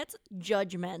 hey, that's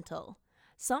judgmental.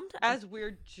 Sometimes, as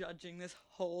we're judging this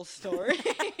whole story.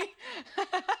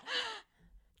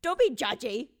 Don't be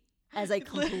judgy, as I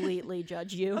completely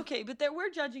judge you. Okay, but we're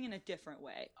judging in a different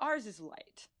way. Ours is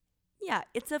light. Yeah,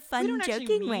 it's a fun, joking way. We don't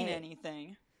actually mean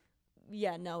anything.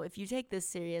 Yeah, no, if you take this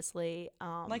seriously...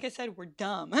 like I said, we're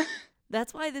dumb.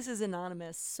 That's why this is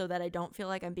anonymous, so that I don't feel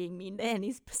like I'm being mean to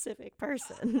any specific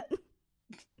person.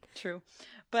 True.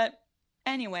 But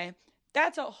anyway,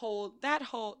 that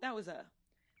was I'm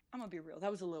gonna be real,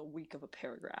 that was a little weak of a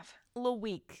paragraph. A little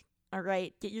weak. All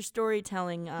right, get your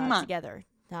storytelling together.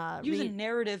 Use a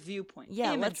narrative viewpoint.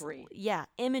 Yeah, imagery.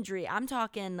 Imagery. I'm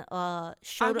talking I'm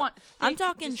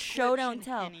talking show don't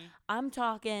tell. Penny. I'm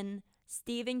talking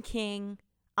Stephen King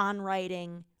on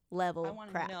writing level crap. I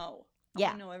want to know. I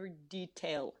want to know every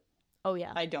detail. Oh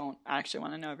yeah. I don't actually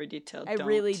want to know every detail. I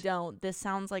really don't. This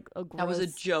sounds like a gross. That was a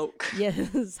joke. Yeah,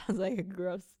 this sounds like a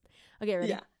gross. Okay, ready?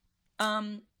 Yeah.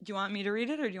 Do you want me to read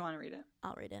it or do you want to read it?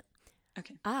 I'll read it.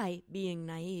 Okay. I, being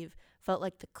naive, felt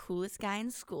like the coolest guy in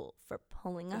school for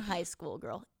pulling a high school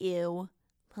girl. Ew.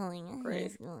 Pulling a high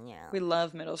school, yeah. We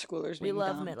love middle schoolers. We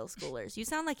love middle schoolers. You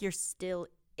sound like you're still...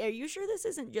 Are you sure this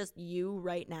isn't just you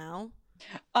right now?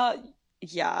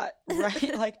 Yeah,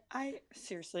 right? Like,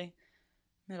 seriously,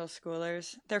 middle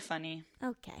schoolers, they're funny.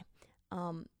 Okay.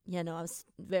 Yeah, no, I was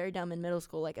very dumb in middle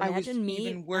school. Like, imagine me...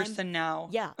 even worse than now.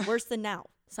 Yeah, worse than now,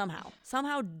 somehow.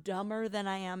 Somehow dumber than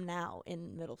I am now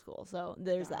in middle school. So,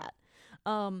 there's that.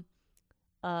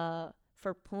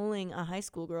 For pulling a high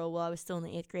school girl while I was still in the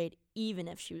 8th grade, even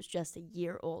if she was just a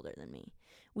year older than me.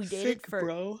 We dated for...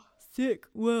 bro. Sick.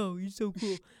 Whoa, you're so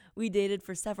cool. We dated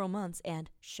for several months, and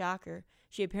shocker,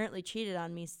 she apparently cheated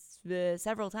on me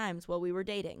several times while we were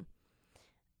dating.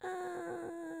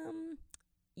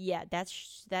 Yeah,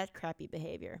 that's crappy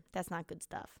behavior. That's not good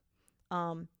stuff.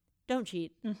 Don't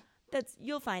cheat.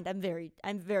 you'll find I'm very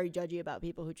judgy about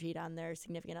people who cheat on their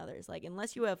significant others. Like,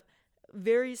 unless you have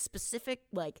very specific,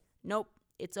 like, nope,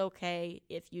 it's okay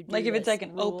if you do like if it's like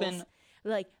an rules. open,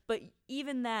 like, but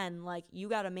even then, like, you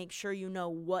got to make sure you know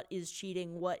what is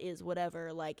cheating, what is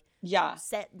whatever. Like, yeah,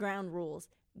 set ground rules.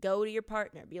 Go to your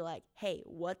partner, be like, hey,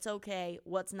 what's okay,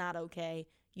 what's not okay.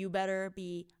 You better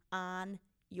be on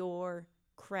your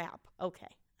crap. Okay,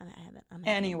 I'm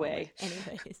anyway.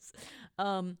 Anyways,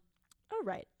 all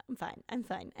right, I'm fine.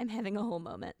 I'm having a whole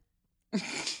moment.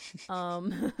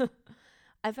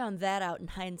 I found that out in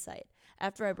hindsight.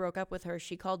 After I broke up with her,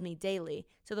 she called me daily,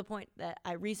 to the point that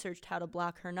I researched how to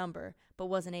block her number, but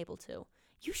wasn't able to.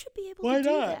 You should be able to do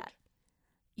that.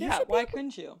 Yeah, why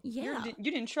couldn't you? Yeah.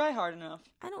 You didn't try hard enough.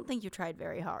 I don't think you tried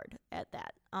very hard at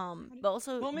that. But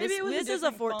also, well, maybe this is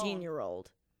a 14-year-old.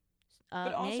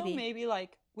 But also maybe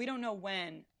like, we don't know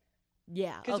when.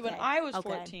 Yeah, because when I was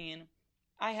 14,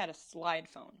 I had a slide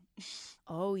phone.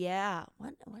 Oh yeah,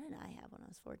 what did I have when I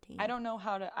was 14? I don't know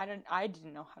how to. I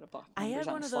didn't know how to block numbers. I had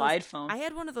one of slide phone. I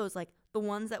had one of those, like the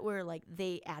ones that were like,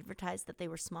 they advertised that they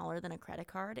were smaller than a credit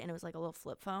card, and it was like a little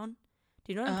flip phone.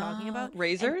 Do you know what I'm talking about?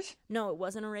 Razors? No, it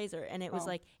wasn't a razor, and it was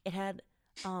like, it had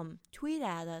tweet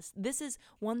at us. This is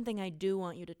one thing I do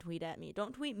want you to tweet at me.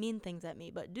 Don't tweet mean things at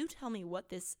me, but do tell me what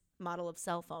this model of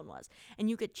cell phone was. And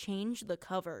you could change the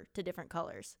cover to different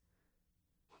colors.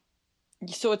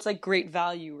 So it's like great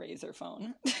value razor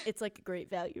phone. It's like a great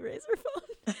value razor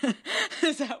phone.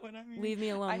 Is that what I mean? Leave me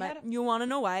alone. You want to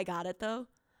know why I got it though?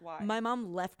 Why? My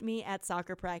mom left me at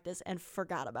soccer practice and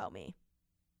forgot about me.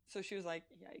 So she was like,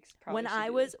 "Yikes!" When I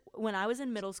was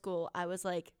in middle school, I was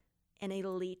like an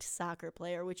elite soccer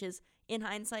player, which is in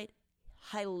hindsight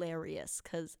hilarious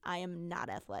because I am not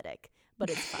athletic, but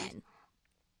it's fine.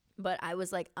 But I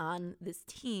was like on this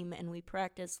team, and we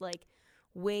practiced like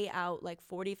way out, like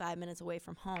 45 minutes away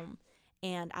from home.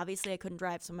 And obviously I couldn't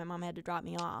drive, so my mom had to drop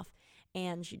me off.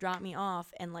 And she dropped me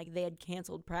off, and like they had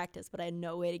canceled practice, but I had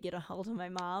no way to get a hold of my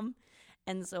mom.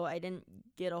 And so I didn't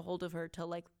get a hold of her till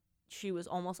like she was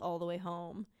almost all the way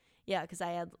home. Yeah, because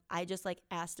I just like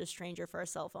asked a stranger for a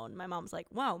cell phone. My mom's like,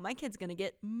 wow, my kid's gonna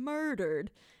get murdered.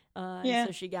 Yeah.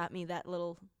 So she got me that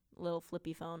little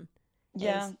flippy phone.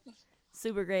 Yeah.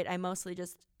 Super great. I mostly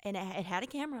just, and it had a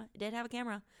camera. It did have a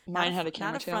camera. Mine had a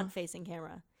camera not too. a front-facing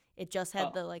camera. It just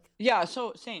had the like. Yeah.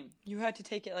 So same. You had to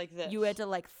take it like this. You had to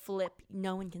like flip.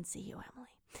 No one can see you, Emily.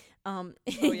 Oh,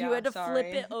 yeah, you had to flip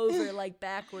it over like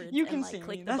backwards. You can and like see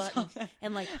click me. the button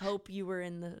and like hope you were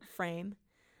in the frame.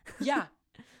 Yeah.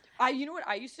 You know what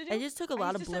I used to do? I just took a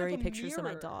lot of blurry pictures of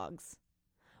my dogs.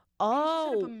 I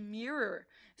set up a mirror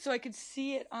so I could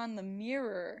see it on the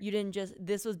mirror. You didn't just.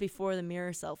 This was before the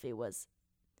mirror selfie was.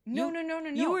 No.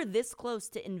 You were this close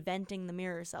to inventing the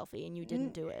mirror selfie, and you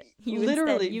didn't do it. You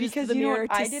literally, because the you know mirror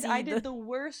what I did? I did the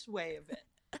worst way of it.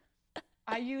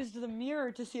 I used the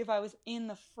mirror to see if I was in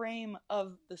the frame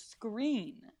of the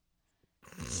screen.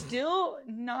 Still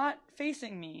not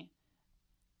facing me.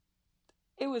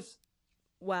 It was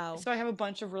wow. So I have a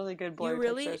bunch of really good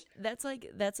blurry pictures.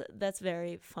 That's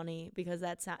very funny, because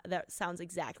that sounds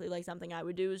exactly like something I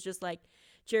would do, is just like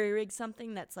jerry rig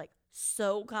something that's like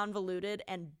so convoluted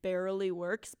and barely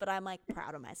works, but I'm like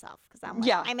proud of myself because I'm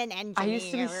like, I'm an engineer. I used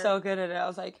to be so good at it. I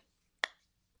was like,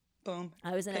 boom.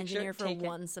 I was an engineer for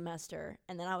one semester,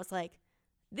 and then I was like,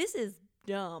 this is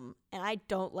dumb and I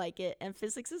don't like it, and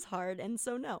physics is hard, and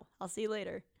so no, I'll see you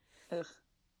later. Ugh.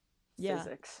 Yeah.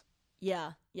 Physics.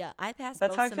 Yeah. I passed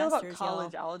That's both how I feel about semesters,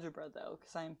 college algebra though,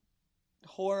 because I'm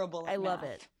horrible at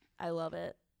math. I love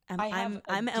it. I'm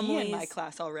D Emily's in my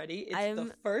class already. It's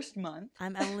the first month.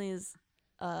 I'm Emily's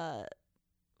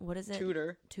what is it?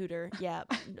 Tutor. Yeah.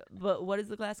 But what is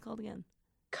the class called again?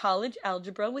 College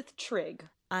algebra with trig.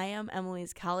 I am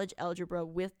Emily's college algebra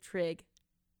with trig,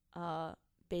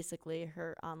 basically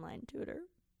her online tutor.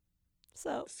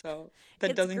 So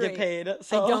that doesn't get paid.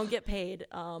 So I don't get paid.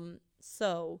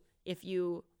 So if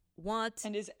you want,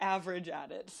 and is average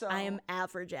at it. So I am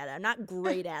average at it. I'm not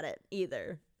great at it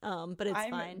either. But it's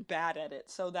fine. I'm bad at it,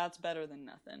 so that's better than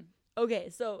nothing. Okay,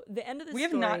 so the end of the story.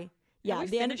 Have not. Yeah, have we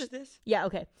the end finished of this. Yeah,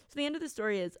 okay. So the end of the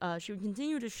story is she would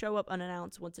continue to show up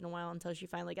unannounced once in a while until she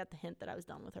finally got the hint that I was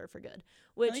done with her for good.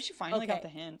 Which, at least you finally got the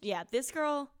hint. Yeah, this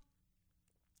girl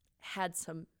had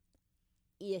some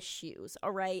issues.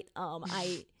 All right,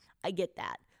 I get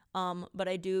that. But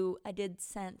I did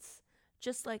sense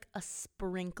just like a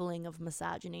sprinkling of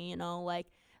misogyny. You know, like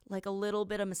a little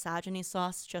bit of misogyny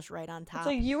sauce just right on top. It's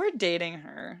like you were dating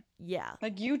her. Yeah.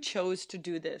 Like you chose to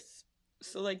do this.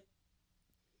 So like.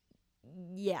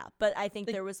 Yeah, but I think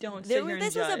like, there was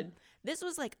this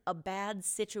was like a bad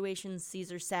situation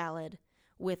Caesar salad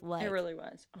with like. It really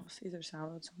was. Oh, Caesar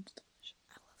salad sounds delicious.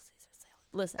 I love Caesar salad.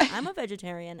 Listen, I'm a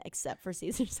vegetarian except for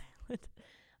Caesar salad.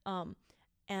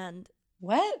 And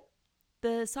what?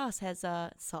 The sauce has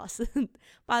sauce.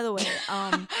 By the way,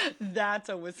 that's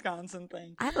a Wisconsin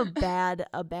thing. I have a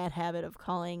bad habit of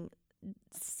calling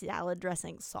salad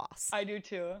dressing sauce. I do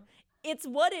too. It's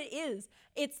what it is.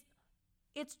 It's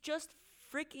just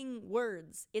freaking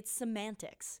words. It's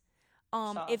semantics.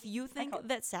 If you think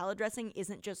that salad dressing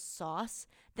isn't just sauce,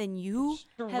 then you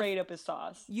straight up is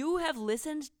sauce. You have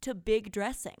listened to Big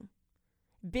Dressing.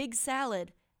 Big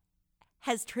Salad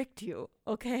has tricked you,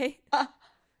 okay?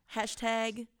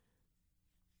 Hashtag,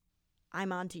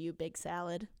 I'm on to you, Big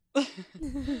Salad.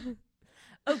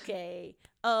 Okay.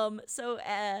 So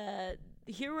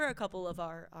here were a couple of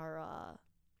our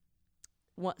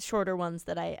shorter ones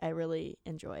that I really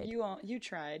enjoyed. You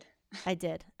tried. I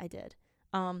did.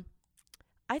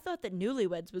 I thought that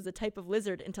newlyweds was a type of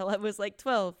lizard until I was like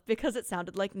 12 because it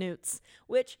sounded like newts,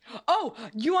 which... Oh,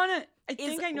 you want to... I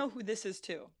think I know who this is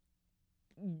too.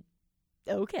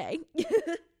 Okay.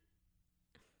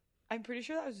 I'm pretty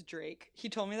sure that was Drake. He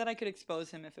told me that I could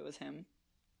expose him if it was him.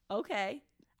 Okay.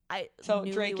 So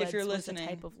Drake, if you're listening,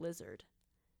 was a type of lizard.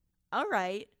 All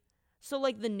right. So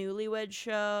like the Newlywed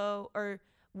Show, or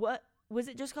what was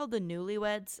it just called? The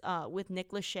Newlyweds with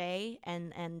Nick Lachey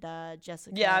and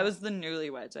Jessica. Yeah, it was the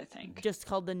Newlyweds, I think. Just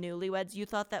called the Newlyweds. You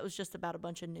thought that was just about a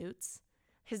bunch of newts?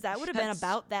 Because that would have been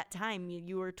about that time.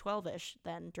 You were 12-ish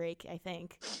then, Drake, I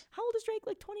think. How old is Drake?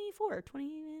 Like 24,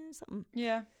 20 something.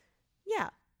 Yeah.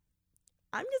 Yeah.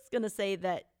 I'm just going to say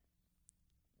that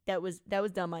was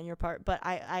dumb on your part, but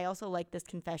I also like this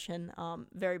confession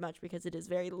very much because it is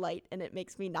very light and it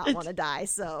makes me not want to die.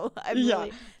 So I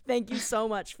really thank you so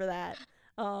much for that.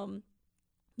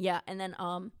 Yeah, and then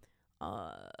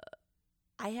I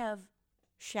have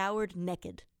showered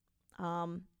naked.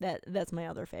 That's my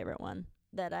other favorite one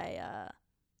that I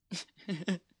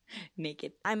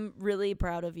naked. I'm really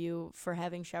proud of you for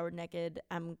having showered naked.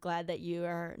 I'm glad that you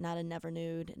are not a never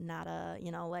nude, not a,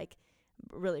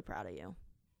 really proud of you.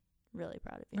 Really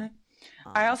proud of you.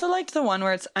 I also liked the one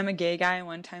where it's I'm a gay guy, and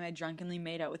one time I drunkenly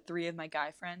made out with 3 of my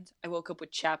guy friends. I woke up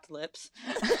with chapped lips.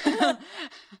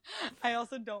 I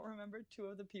also don't remember 2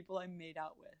 of the people I made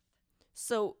out with.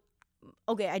 So,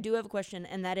 okay, I do have a question,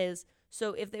 and that is,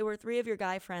 so if they were 3 of your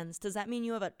guy friends, does that mean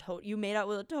you have you made out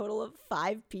with a total of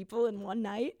 5 people in one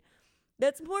night?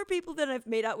 That's more people than I've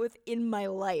made out with in my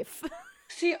life.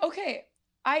 See, okay,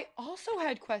 I also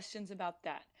had questions about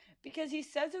that. Because he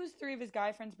says it was 3 of his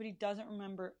guy friends, but he doesn't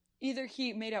remember. Either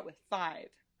he made out with 5.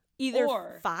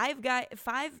 Either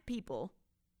 5 people.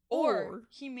 Or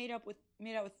he made out with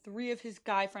 3 of his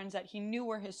guy friends that he knew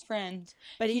were his friends.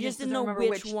 But he just didn't know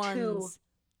which ones.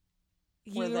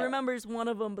 He remembers one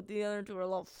of them, but the other 2 are a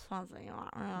little fuzzy.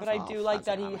 But I do like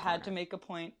that he had to make a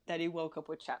point that he woke up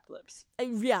with chapped lips.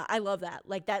 Yeah, I love that.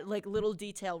 Like that little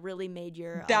detail really made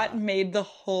your... That made the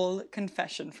whole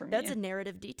confession for me. That's a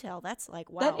narrative detail. That's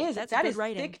like, wow. That's good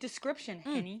writing. Thick description,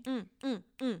 Henny.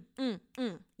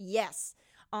 Yes.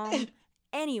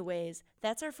 Anyways,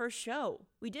 that's our first show.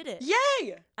 We did it.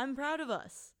 Yay! I'm proud of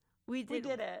us. We did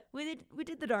it. We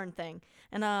did the darn thing.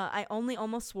 And I only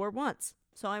almost swore once.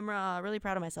 So I'm really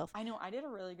proud of myself. I know. I did a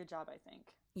really good job, I think.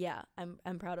 Yeah,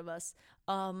 I'm proud of us.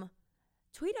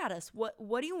 Tweet at us.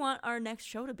 What do you want our next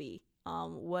show to be?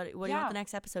 What do you want the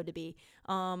next episode to be?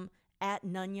 At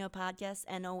Nunya Podcast,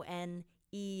 Noneya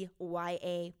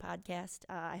Podcast.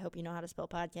 I hope you know how to spell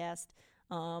podcast.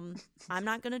 I'm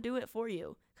not gonna do it for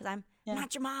you because I'm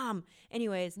not your mom.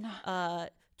 Anyways,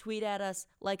 tweet at us,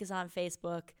 like us on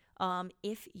Facebook.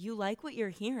 If you like what you're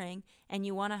hearing and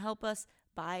you want to help us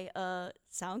buy a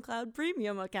SoundCloud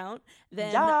premium account,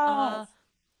 then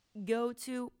go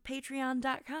to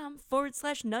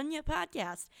patreon.com/Nunya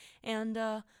Podcast.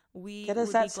 And we get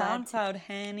us that SoundCloud,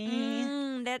 Henny.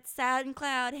 That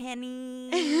SoundCloud,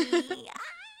 Henny.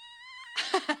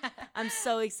 I'm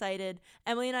so excited.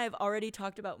 Emily and I have already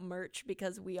talked about merch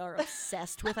because we are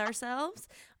obsessed with ourselves.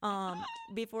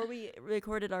 Before we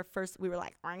recorded our first, we were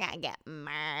like, we're gonna get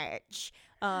merch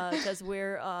because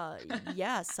we're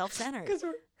self-centered. Because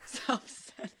we're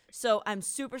self-centered. So I'm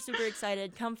super, super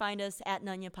excited. Come find us at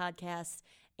Nunya Podcast,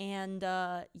 and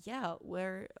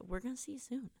we're gonna see you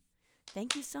soon.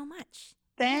 Thank you so much.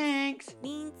 Thanks.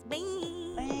 Thanks.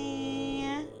 Bye. Bye.